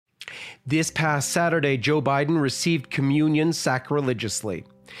This past Saturday, Joe Biden received communion sacrilegiously.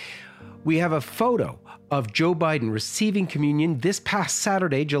 We have a photo of Joe Biden receiving communion this past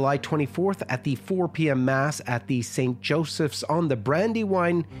Saturday, July 24th, at the 4 p.m. Mass at the St. Joseph's on the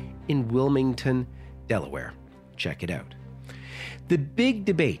Brandywine in Wilmington, Delaware. Check it out. The big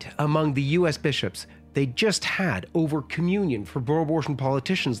debate among the U.S. bishops they just had over communion for pro-abortion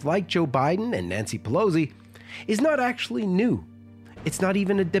politicians like Joe Biden and Nancy Pelosi is not actually new. It's not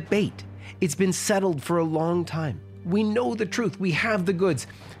even a debate. It's been settled for a long time. We know the truth. We have the goods.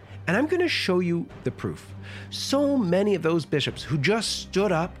 And I'm going to show you the proof. So many of those bishops who just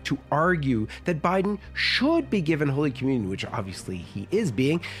stood up to argue that Biden should be given Holy Communion, which obviously he is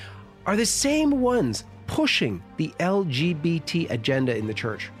being, are the same ones pushing the LGBT agenda in the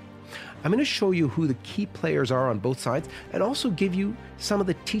church. I'm going to show you who the key players are on both sides and also give you some of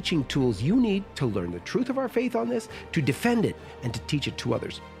the teaching tools you need to learn the truth of our faith on this, to defend it, and to teach it to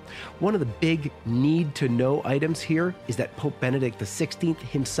others. One of the big need-to-know items here is that Pope Benedict XVI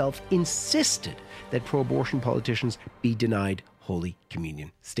himself insisted that pro-abortion politicians be denied Holy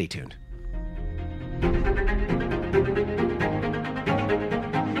Communion. Stay tuned.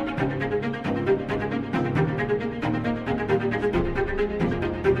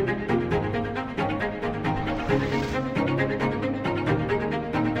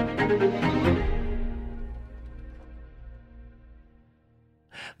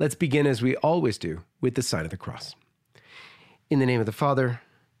 Let's begin, as we always do, with the sign of the cross. In the name of the Father,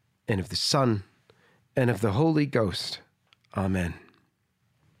 and of the Son, and of the Holy Ghost. Amen.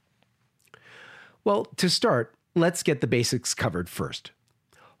 Well, to start, let's get the basics covered first.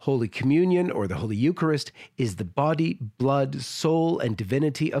 Holy Communion, or the Holy Eucharist, is the body, blood, soul, and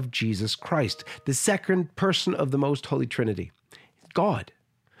divinity of Jesus Christ, the second person of the Most Holy Trinity, God.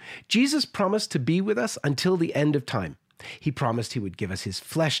 Jesus promised to be with us until the end of time. He promised he would give us his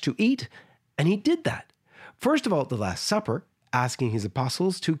flesh to eat, and he did that. First of all, at the Last Supper, asking his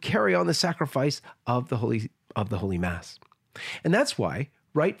apostles to carry on the sacrifice of the Holy Mass. And that's why,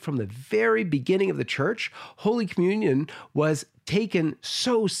 right from the very beginning of the church, Holy Communion was taken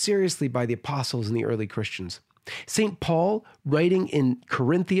so seriously by the apostles and the early Christians. St. Paul, writing in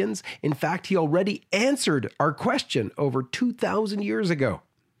Corinthians, in fact, he already answered our question over 2,000 years ago.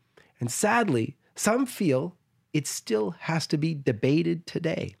 And sadly, some feel it still has to be debated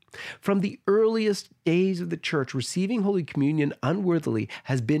today. From the earliest days of the church, receiving Holy Communion unworthily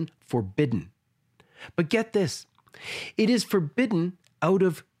has been forbidden. But get this, it is forbidden out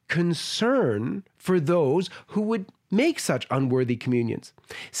of concern for those who would make such unworthy communions.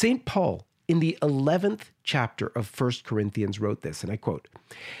 St. Paul, in the 11th chapter of 1 Corinthians, wrote this, and I quote,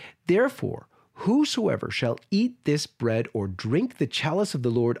 "Therefore, whosoever shall eat this bread or drink the chalice of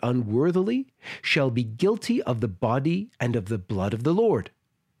the Lord unworthily shall be guilty of the body and of the blood of the Lord."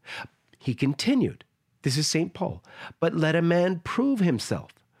 He continued, this is St. Paul, "But let a man prove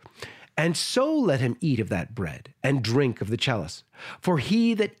himself, and so let him eat of that bread and drink of the chalice. For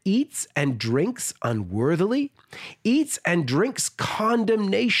he that eats and drinks unworthily eats and drinks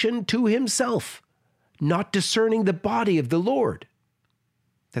condemnation to himself, not discerning the body of the Lord."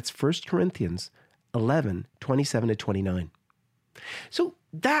 That's 1 Corinthians 11, 27 to 29. So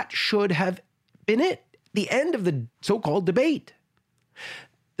that should have been it, the end of the so-called debate.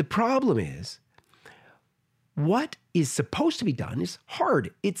 The problem is, what is supposed to be done is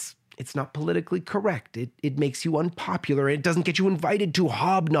hard. It's not politically correct. It makes you unpopular. It doesn't get you invited to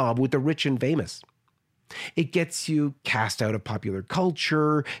hobnob with the rich and famous. It gets you cast out of popular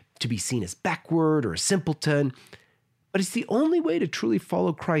culture, to be seen as backward or a simpleton. But it's the only way to truly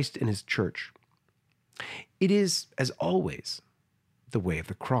follow Christ in his church. It is, as always, the way of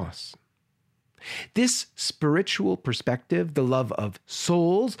the cross. This spiritual perspective, the love of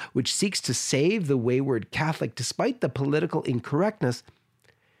souls, which seeks to save the wayward Catholic despite the political incorrectness,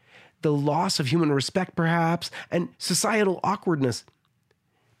 the loss of human respect perhaps, and societal awkwardness,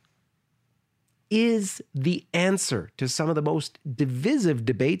 is the answer to some of the most divisive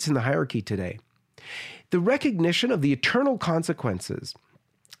debates in the hierarchy today. The recognition of the eternal consequences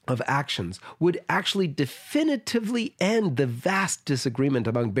of actions would actually definitively end the vast disagreement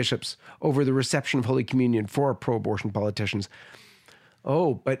among bishops over the reception of Holy Communion for pro-abortion politicians.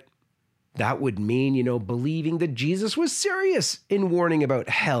 Oh, but that would mean, believing that Jesus was serious in warning about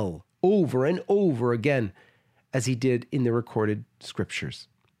hell over and over again, as he did in the recorded scriptures.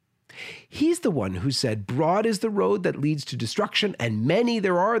 He's the one who said, "Broad is the road that leads to destruction, and many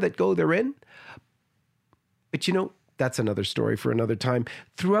there are that go therein." But that's another story for another time.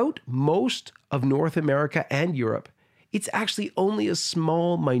 Throughout most of North America and Europe, It's actually only a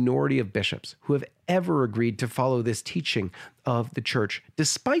small minority of bishops who have ever agreed to follow this teaching of the church,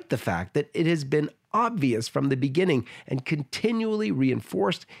 despite the fact that it has been obvious from the beginning and continually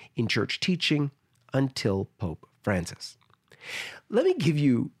reinforced in church teaching until Pope Francis. Let me give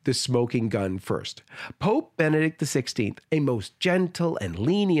you the smoking gun first. Pope Benedict XVI, a most gentle and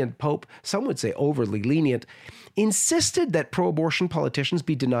lenient pope, some would say overly lenient, insisted that pro-abortion politicians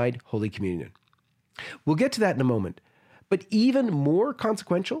be denied Holy Communion. We'll get to that in a moment. But even more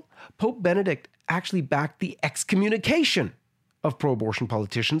consequential, Pope Benedict actually backed the excommunication of pro-abortion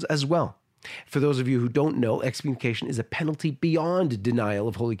politicians as well. For those of you who don't know, excommunication is a penalty beyond denial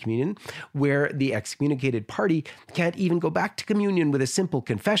of Holy Communion, where the excommunicated party can't even go back to communion with a simple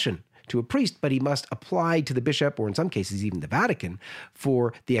confession to a priest, but he must apply to the bishop, or in some cases even the Vatican,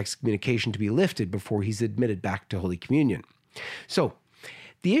 for the excommunication to be lifted before he's admitted back to Holy Communion. So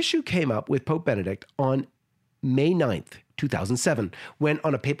the issue came up with Pope Benedict on May 9th, 2007, when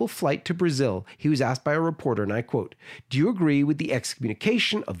on a papal flight to Brazil, he was asked by a reporter, and I quote, "Do you agree with the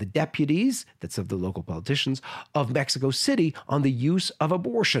excommunication of the deputies," that's of the local politicians, "of Mexico City on the use of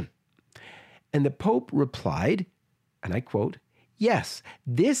abortion?" And the Pope replied, and I quote, "Yes,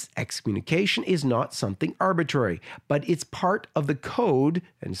 this excommunication is not something arbitrary, but it's part of the code,"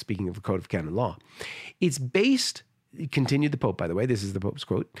 and speaking of the Code of Canon Law, "it's based," continued the Pope, by the way, this is the Pope's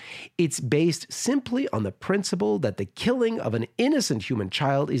quote, "it's based simply on the principle that the killing of an innocent human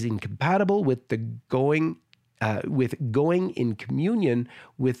child is incompatible with the going in communion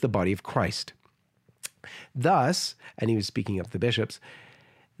with the body of Christ. Thus," and he was speaking of the bishops,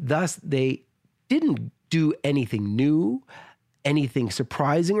 "thus they didn't do anything new, anything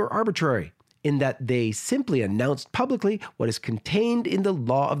surprising or arbitrary, in that they simply announced publicly what is contained in the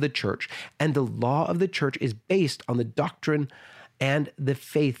law of the church, and the law of the church is based on the doctrine and the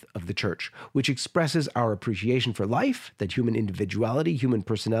faith of the church, which expresses our appreciation for life, that human individuality, human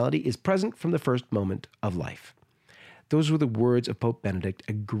personality is present from the first moment of life." Those were the words of Pope Benedict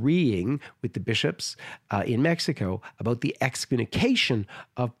agreeing with the bishops in Mexico about the excommunication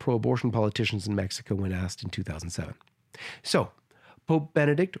of pro-abortion politicians in Mexico when asked in 2007. So, Pope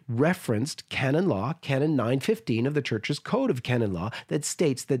Benedict referenced canon law, canon 915 of the Church's Code of Canon Law, that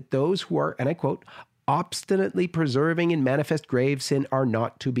states that those who are, and I quote, "obstinately preserving in manifest grave sin are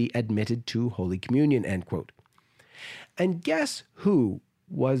not to be admitted to Holy Communion," end quote. And guess who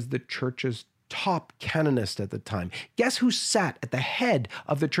was the Church's top canonist at the time? Guess who sat at the head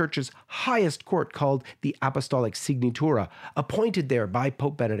of the Church's highest court called the Apostolic Signatura, appointed there by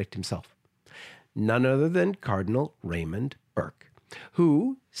Pope Benedict himself? None other than Cardinal Raymond Burke,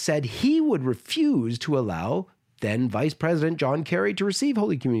 who said he would refuse to allow then Vice President John Kerry to receive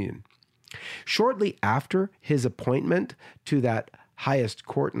Holy Communion. Shortly after his appointment to that highest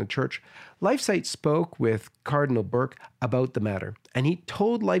court in the church, LifeSite spoke with Cardinal Burke about the matter, and he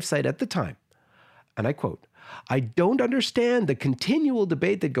told LifeSite at the time, and I quote, "I don't understand the continual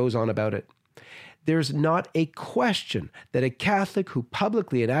debate that goes on about it. There's not a question that a Catholic who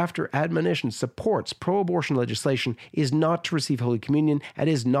publicly and after admonition supports pro-abortion legislation is not to receive Holy Communion and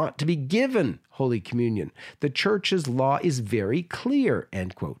is not to be given Holy Communion. The Church's law is very clear,"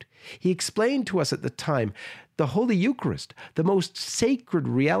 end quote. He explained to us at the time, the Holy Eucharist, the most sacred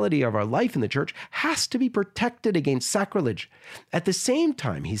reality of our life in the Church, has to be protected against sacrilege. At the same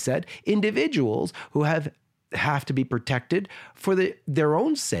time, he said, individuals who have to be protected for their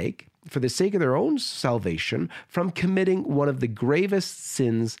own sake, for the sake of their own salvation, from committing one of the gravest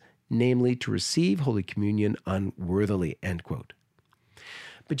sins, namely to receive Holy Communion unworthily, end quote.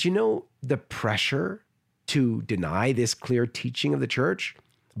 But you know, the pressure to deny this clear teaching of the Church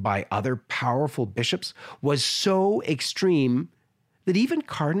by other powerful bishops was so extreme that even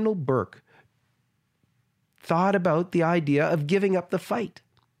Cardinal Burke thought about the idea of giving up the fight.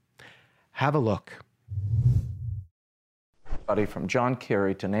 Have a look. From John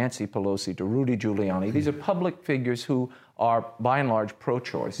Kerry to Nancy Pelosi to Rudy Giuliani. These are public figures who are, by and large,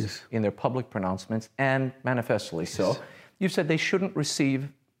 pro-choice in their public pronouncements, and manifestly so. You've said they shouldn't receive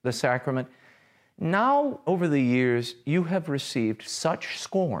the sacrament. Now, over the years, you have received such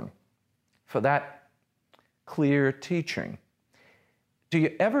scorn for that clear teaching. Do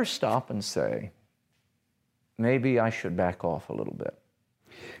you ever stop and say, maybe I should back off a little bit?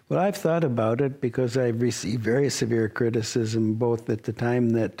 Well, I've thought about it because I've received very severe criticism, both at the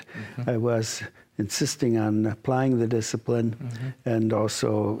time that I was insisting on applying the discipline and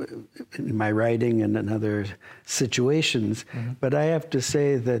also in my writing and in other situations. But I have to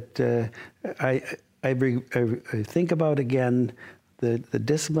say that I think about again the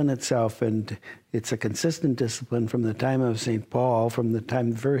discipline itself, and it's a consistent discipline from the time of St. Paul, from the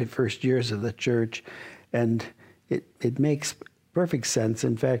time the very first years of the Church, and it makes perfect sense.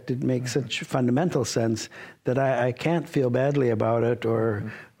 In fact, it makes such fundamental sense that I can't feel badly about it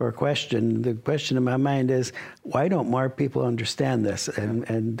or question. The question in my mind is, why don't more people understand this?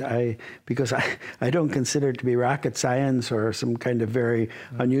 Because I don't consider it to be rocket science or some kind of very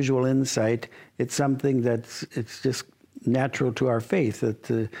unusual insight. It's something it's just natural to our faith, that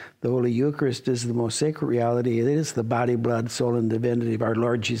the Holy Eucharist is the most sacred reality. It is the body, blood, soul, and divinity of our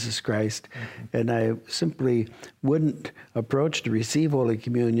Lord Jesus Christ. And I simply wouldn't approach to receive Holy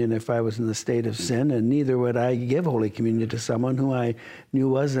Communion if I was in the state of sin, and neither would I give Holy Communion to someone who I knew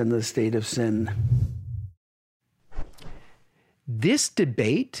was in the state of sin. This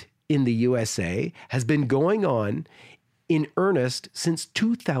debate in the USA has been going on in earnest since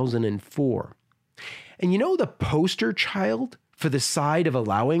 2004. And you know, the poster child for the side of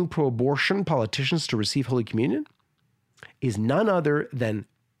allowing pro-abortion politicians to receive Holy Communion is none other than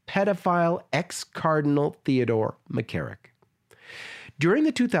pedophile ex-Cardinal Theodore McCarrick. During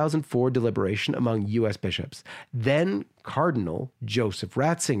the 2004 deliberation among U.S. bishops, then Cardinal Joseph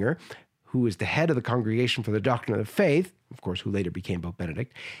Ratzinger, who is the head of the Congregation for the Doctrine of the Faith, of course, who later became Pope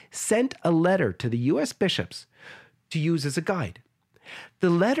Benedict, sent a letter to the U.S. bishops to use as a guide.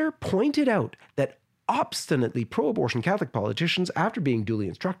 The letter pointed out that obstinately pro-abortion Catholic politicians, after being duly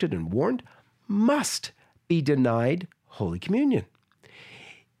instructed and warned, must be denied Holy Communion.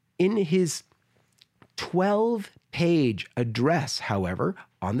 In his 12-page address, however,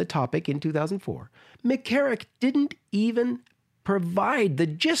 on the topic in 2004, McCarrick didn't even provide the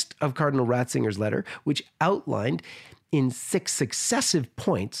gist of Cardinal Ratzinger's letter, which outlined in 6 successive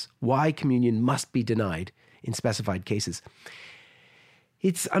points why communion must be denied in specified cases.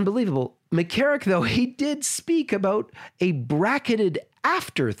 It's unbelievable. McCarrick, though, he did speak about a bracketed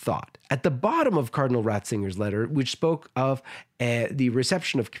afterthought at the bottom of Cardinal Ratzinger's letter, which spoke of the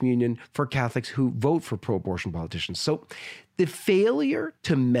reception of communion for Catholics who vote for pro-abortion politicians. So the failure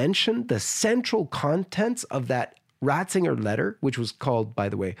to mention the central contents of that Ratzinger letter, which was called, by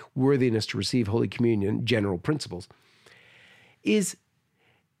the way, Worthiness to Receive Holy Communion, General Principles, is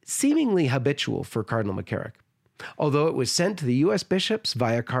seemingly habitual for Cardinal McCarrick. Although it was sent to the U.S. bishops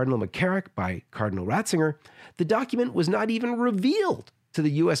via Cardinal McCarrick by Cardinal Ratzinger, the document was not even revealed to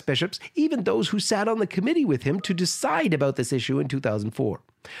the U.S. bishops, even those who sat on the committee with him to decide about this issue in 2004.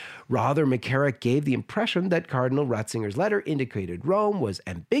 Rather, McCarrick gave the impression that Cardinal Ratzinger's letter indicated Rome was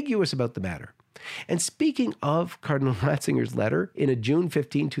ambiguous about the matter. And speaking of Cardinal Ratzinger's letter, in a June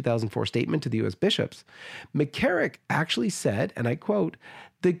 15, 2004 statement to the U.S. bishops, McCarrick actually said, and I quote,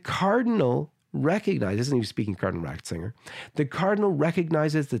 "The Cardinal recognizes," and he was speaking Cardinal Ratzinger, "the Cardinal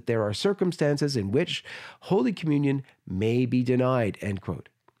recognizes that there are circumstances in which Holy Communion may be denied," end quote.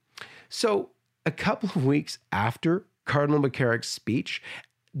 So a couple of weeks after Cardinal McCarrick's speech,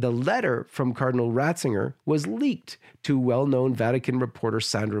 the letter from Cardinal Ratzinger was leaked to well-known Vatican reporter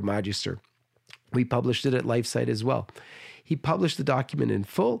Sandro Magister. We published it at LifeSite as well. He published the document in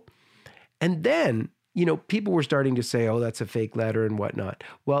full, and then people were starting to say, oh, that's a fake letter and whatnot.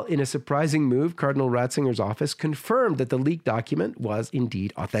 Well, in a surprising move, Cardinal Ratzinger's office confirmed that the leaked document was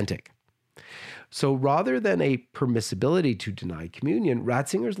indeed authentic. So rather than a permissibility to deny communion,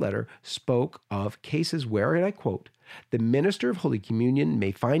 Ratzinger's letter spoke of cases where, and I quote, "the minister of Holy Communion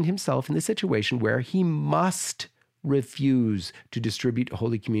may find himself in the situation where he must refuse to distribute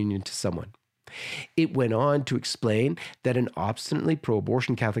Holy Communion to someone." It went on to explain that an obstinately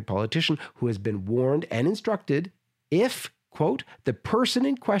pro-abortion Catholic politician who has been warned and instructed, if, quote, "the person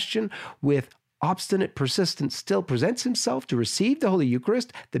in question with obstinate persistence still presents himself to receive the Holy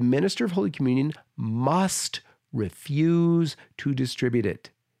Eucharist, the minister of Holy Communion must refuse to distribute it,"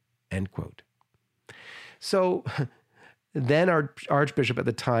 end quote. So then our Archbishop at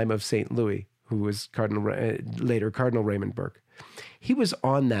the time of St. Louis, who was later Cardinal Raymond Burke, he was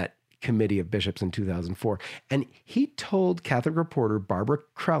on that committee of bishops in 2004. And he told Catholic reporter Barbara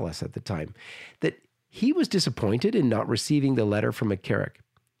Krellis at the time that he was disappointed in not receiving the letter from McCarrick.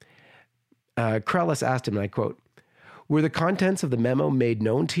 Krellis asked him, and I quote, "Were the contents of the memo made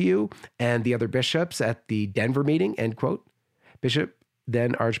known to you and the other bishops at the Denver meeting?" End quote.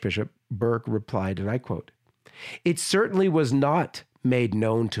 Then Archbishop Burke replied, and I quote, "It certainly was not made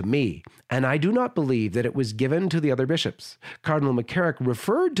known to me, and I do not believe that it was given to the other bishops. Cardinal McCarrick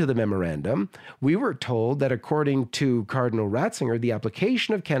referred to the memorandum. We were told that according to Cardinal Ratzinger, the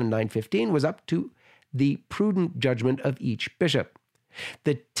application of Canon 915 was up to the prudent judgment of each bishop.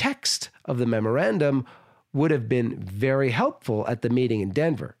 The text of the memorandum would have been very helpful at the meeting in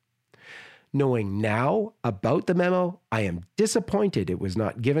Denver. Knowing now about the memo, I am disappointed it was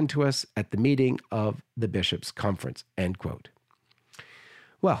not given to us at the meeting of the bishops' conference," end quote.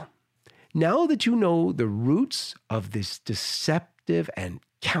 Well, Now that you know the roots of this deceptive and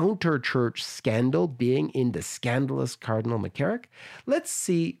counter-church scandal being in the scandalous Cardinal McCarrick, let's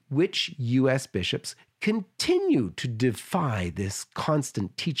see which U.S. bishops continue to defy this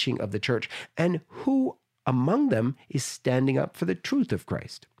constant teaching of the church and who among them is standing up for the truth of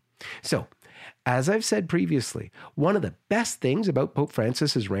Christ. So, as I've said previously, one of the best things about Pope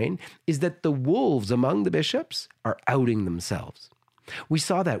Francis's reign is that the wolves among the bishops are outing themselves. We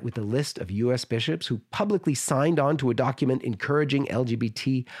saw that with the list of U.S. bishops who publicly signed on to a document encouraging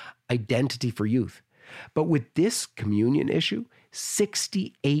LGBT identity for youth. But with this communion issue,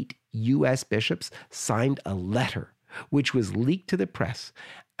 68 U.S. bishops signed a letter, which was leaked to the press,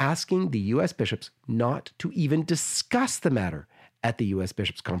 asking the U.S. bishops not to even discuss the matter at the U.S.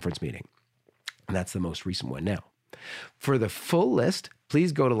 Bishops' Conference meeting. And that's the most recent one now. For the full list,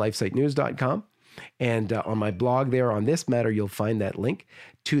 please go to lifesitenews.com. And on my blog there on this matter, you'll find that link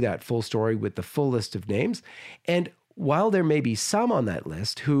to that full story with the full list of names. And while there may be some on that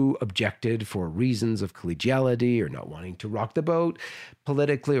list who objected for reasons of collegiality or not wanting to rock the boat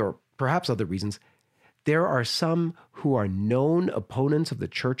politically or perhaps other reasons, there are some who are known opponents of the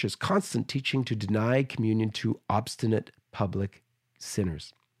church's constant teaching to deny communion to obstinate public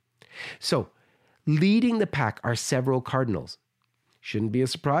sinners. So, leading the pack are several cardinals. Shouldn't be a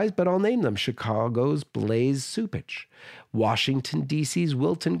surprise, but I'll name them. Chicago's Blaise Cupich, Washington, D.C.'s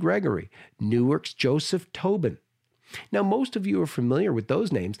Wilton Gregory, Newark's Joseph Tobin. Now, most of you are familiar with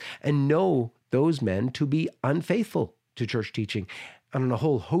those names and know those men to be unfaithful to church teaching on a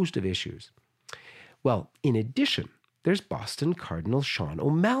whole host of issues. Well, in addition, there's Boston Cardinal Sean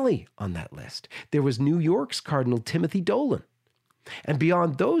O'Malley on that list. There was New York's Cardinal Timothy Dolan. And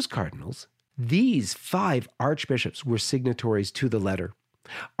beyond those cardinals, these 5 archbishops were signatories to the letter.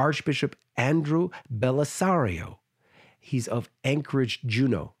 Archbishop Andrew Belisario, he's of Anchorage,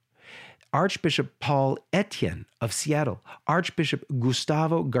 Juneau. Archbishop Paul Etienne of Seattle. Archbishop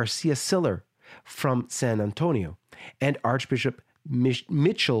Gustavo Garcia Siller from San Antonio. And Archbishop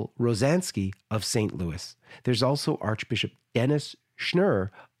Mitchell Rosansky of St. Louis. There's also Archbishop Dennis Schnurr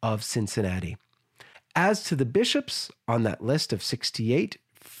of Cincinnati. As to the bishops on that list of 68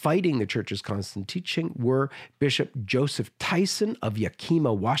 fighting the church's constant teaching were Bishop Joseph Tyson of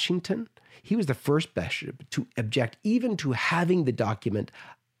Yakima, Washington. He was the first bishop to object even to having the document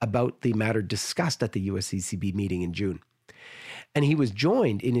about the matter discussed at the USCCB meeting in June. And he was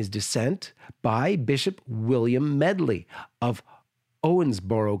joined in his dissent by Bishop William Medley of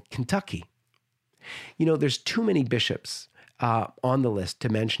Owensboro, Kentucky. You know, there's too many bishops on the list to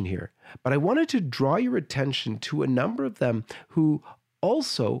mention here, but I wanted to draw your attention to a number of them who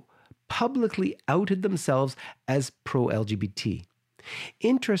also publicly outed themselves as pro-LGBT.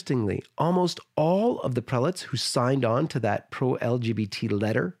 Interestingly, almost all of the prelates who signed on to that pro-LGBT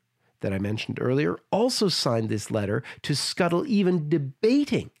letter that I mentioned earlier also signed this letter to scuttle even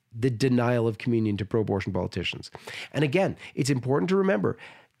debating the denial of communion to pro-abortion politicians. And again, it's important to remember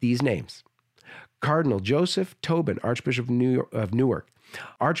these names. Cardinal Joseph Tobin, Archbishop of Newark.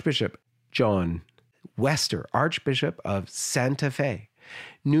 Archbishop John Wester, Archbishop of Santa Fe,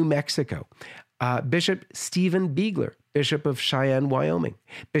 New Mexico. Bishop Stephen Biegler, Bishop of Cheyenne, Wyoming.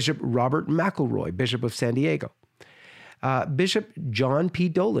 Bishop Robert McElroy, Bishop of San Diego. Bishop John P.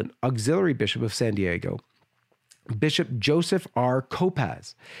 Dolan, Auxiliary Bishop of San Diego. Bishop Joseph R.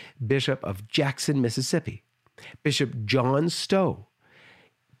 Kopaz, Bishop of Jackson, Mississippi. Bishop John Stowe,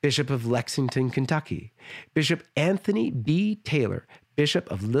 Bishop of Lexington, Kentucky. Bishop Anthony B. Taylor,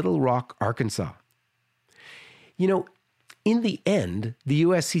 Bishop of Little Rock, Arkansas. You know, in the end, the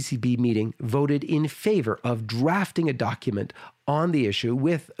USCCB meeting voted in favor of drafting a document on the issue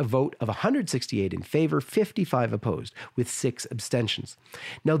with a vote of 168 in favor, 55 opposed, with 6 abstentions.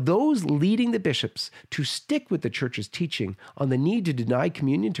 Now, those leading the bishops to stick with the church's teaching on the need to deny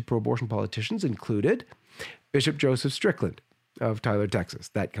communion to pro-abortion politicians included Bishop Joseph Strickland of Tyler, Texas.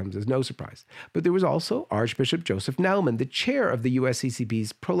 That comes as no surprise. But there was also Archbishop Joseph Naumann, the chair of the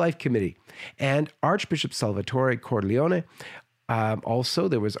USCCB's Pro-Life Committee, and Archbishop Salvatore Corleone. Also,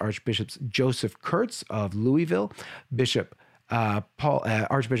 there was Archbishops Joseph Kurtz of Louisville,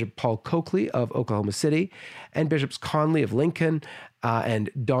 Archbishop Paul Coakley of Oklahoma City, and Bishops Conley of Lincoln and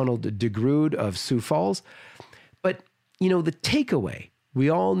Donald DeGrood of Sioux Falls. But, you know, the takeaway we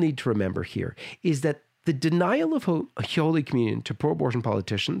all need to remember here is that the denial of Holy Communion to pro-abortion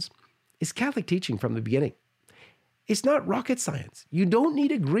politicians is Catholic teaching from the beginning. It's not rocket science. You don't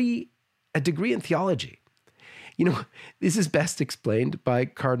need a degree in theology. You know, this is best explained by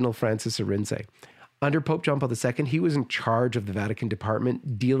Cardinal Francis Arinze. Under Pope John Paul II, he was in charge of the Vatican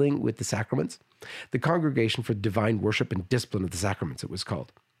department dealing with the sacraments, the Congregation for Divine Worship and Discipline of the Sacraments, it was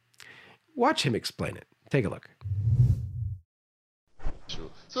called. Watch him explain it. Take a look.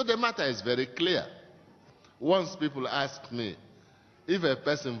 So the matter is very clear. Once people ask me, if a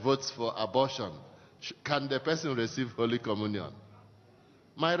person votes for abortion, can the person receive Holy Communion?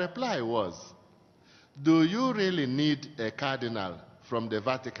 My reply was, do you really need a cardinal from the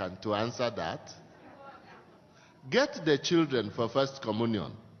Vatican to answer that? Get the children for First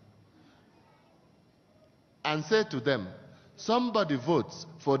Communion and say to them, somebody votes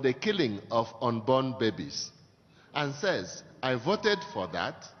for the killing of unborn babies and says, I voted for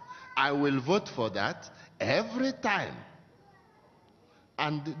that, I will vote for that every time.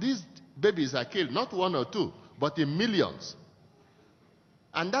 And these babies are killed, not one or two, but in millions.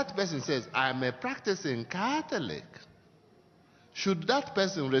 And that person says, I am a practicing Catholic. Should that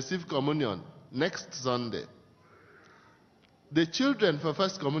person receive communion next Sunday? The children for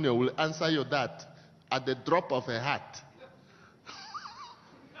First Communion will answer you that at the drop of a hat.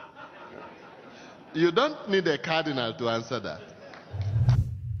 You don't need a cardinal to answer that.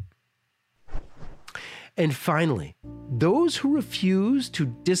 And finally, those who refuse to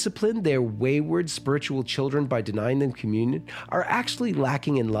discipline their wayward spiritual children by denying them communion are actually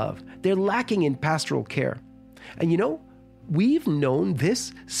lacking in love. They're lacking in pastoral care. And you know, we've known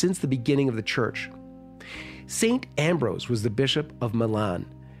this since the beginning of the church. Saint Ambrose was the bishop of Milan.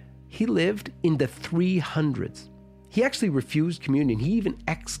 He lived in the 300s. He actually refused communion. He even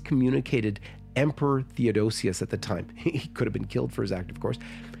excommunicated Emperor Theodosius at the time. He could have been killed for his act, of course.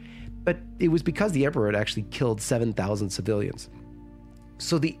 But it was because the emperor had actually killed 7,000 civilians.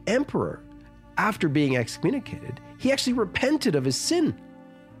 So the emperor, after being excommunicated, he actually repented of his sin.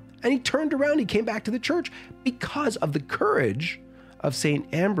 And he turned around, he came back to the church because of the courage of St.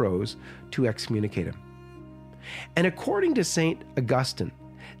 Ambrose to excommunicate him. And according to St. Augustine,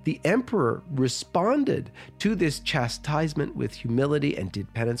 the emperor responded to this chastisement with humility and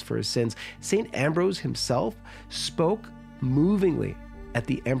did penance for his sins. St. Ambrose himself spoke movingly at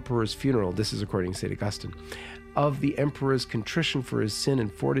the emperor's funeral, this is according to St. Augustine, of the emperor's contrition for his sin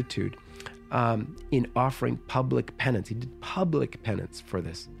and fortitude in offering public penance. He did public penance for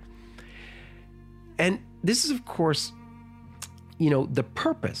this. And this is, of course, the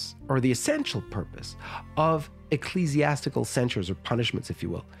purpose, or the essential purpose, of ecclesiastical censures or punishments, if you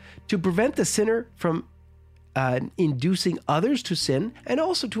will, to prevent the sinner from inducing others to sin and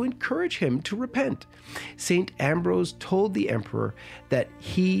also to encourage him to repent. St. Ambrose told the emperor that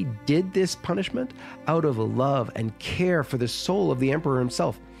he did this punishment out of love and care for the soul of the emperor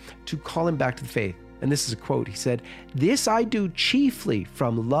himself, to call him back to the faith. And this is a quote. He said, "This I do chiefly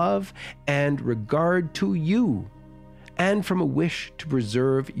from love and regard to you, and from a wish to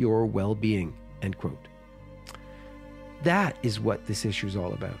preserve your well-being," end quote. That is what this issue is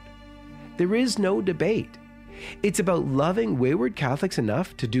all about. There is no debate. It's about loving wayward Catholics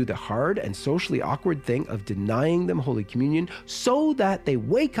enough to do the hard and socially awkward thing of denying them Holy Communion so that they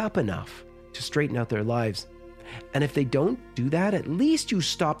wake up enough to straighten out their lives. And if they don't do that, at least you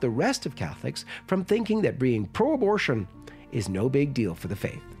stop the rest of Catholics from thinking that being pro-abortion is no big deal for the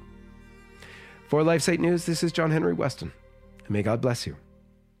faith. For LifeSite News, this is John Henry Weston, and may God bless you.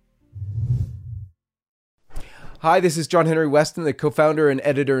 Hi, this is John Henry Weston, the co-founder and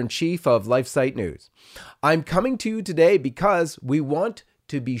editor-in-chief of LifeSite News. I'm coming to you today because we want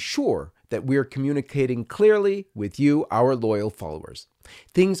to be sure that we're communicating clearly with you, our loyal followers.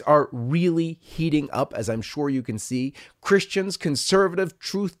 Things are really heating up, as I'm sure you can see. Christians, conservative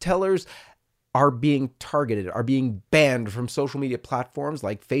truth tellers are being targeted, are being banned from social media platforms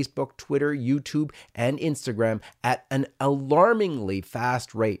like Facebook, Twitter, YouTube, and Instagram at an alarmingly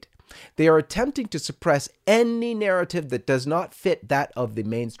fast rate. They are attempting to suppress any narrative that does not fit that of the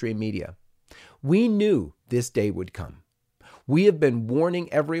mainstream media. We knew this day would come. We have been warning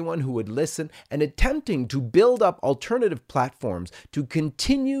everyone who would listen and attempting to build up alternative platforms to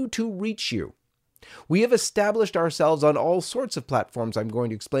continue to reach you. We have established ourselves on all sorts of platforms I'm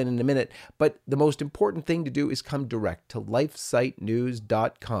going to explain in a minute, but the most important thing to do is come direct to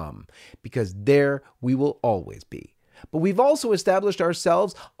lifesitenews.com, because there we will always be. But we've also established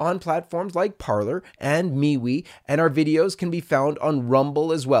ourselves on platforms like Parler and MeWe, and our videos can be found on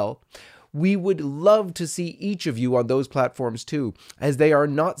Rumble as well. We would love to see each of you on those platforms too, as they are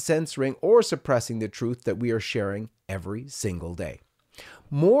not censoring or suppressing the truth that we are sharing every single day.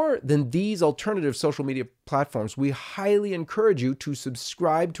 More than these alternative social media platforms, we highly encourage you to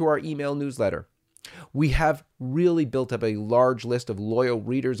subscribe to our email newsletter. We have really built up a large list of loyal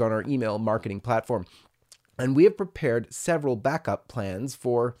readers on our email marketing platform, and we have prepared several backup plans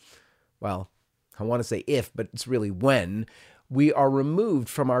for, well, I want to say if, but it's really when, we are removed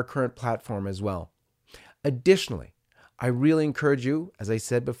from our current platform as well. Additionally, I really encourage you, as I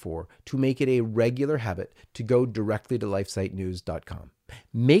said before, to make it a regular habit to go directly to lifesitenews.com.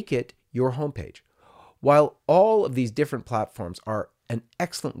 Make it your homepage. While all of these different platforms are an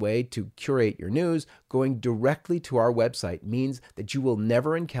excellent way to curate your news, going directly to our website means that you will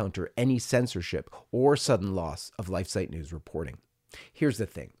never encounter any censorship or sudden loss of LifeSite News reporting. Here's the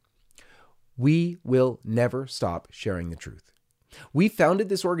thing. We will never stop sharing the truth. We founded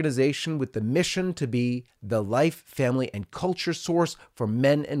this organization with the mission to be the life, family, and culture source for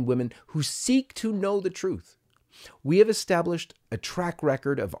men and women who seek to know the truth. We have established a track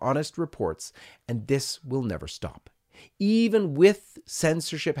record of honest reports, and this will never stop, even with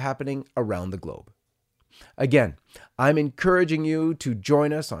censorship happening around the globe. Again, I'm encouraging you to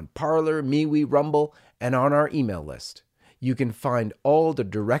join us on Parler, MeWe, Rumble, and on our email list. You can find all the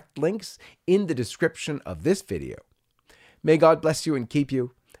direct links in the description of this video. May God bless you and keep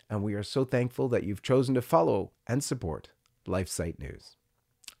you, and we are so thankful that you've chosen to follow and support LifeSite News.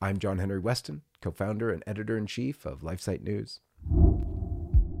 I'm John Henry Weston, co-founder and editor-in-chief of LifeSite News.